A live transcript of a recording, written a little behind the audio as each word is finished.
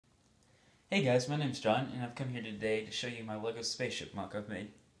Hey guys, my name's John, and I've come here today to show you my LEGO Spaceship MOC I've made.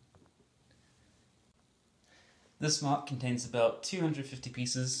 This MOC contains about 250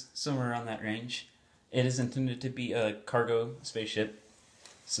 pieces, somewhere around that range. It is intended to be a cargo spaceship,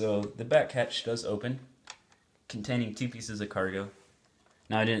 so the back hatch does open, containing 2 pieces of cargo.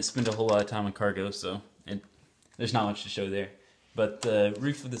 Now I didn't spend a whole lot of time on cargo, so there's not much to show there. But the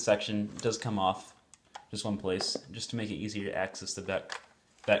roof of the section does come off, just one place, just to make it easier to access the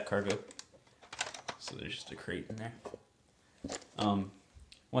back cargo. So there's just a crate in there.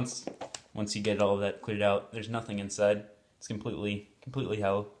 Once you get all of that cleared out, there's nothing inside. It's completely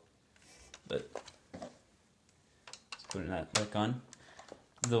hollow. But just putting that back on.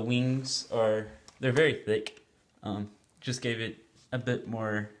 The wings they're very thick. Just gave it a bit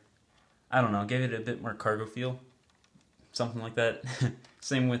more, gave it a bit more cargo feel. Something like that.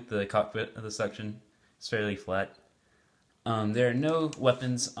 Same with the cockpit of the section. It's fairly flat. There are no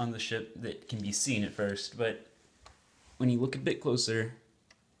weapons on the ship that can be seen at first, but when you look a bit closer,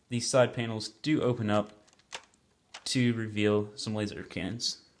 these side panels do open up to reveal some laser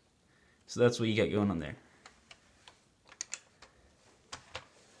cannons. So that's what you got going on there.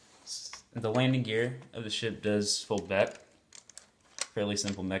 The landing gear of the ship does fold back. Fairly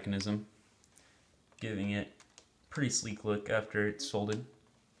simple mechanism, giving it a pretty sleek look after it's folded.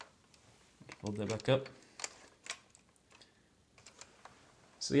 Fold that back up.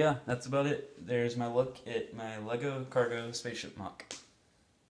 So yeah, that's about it. There's my look at my LEGO Cargo Spaceship MOC.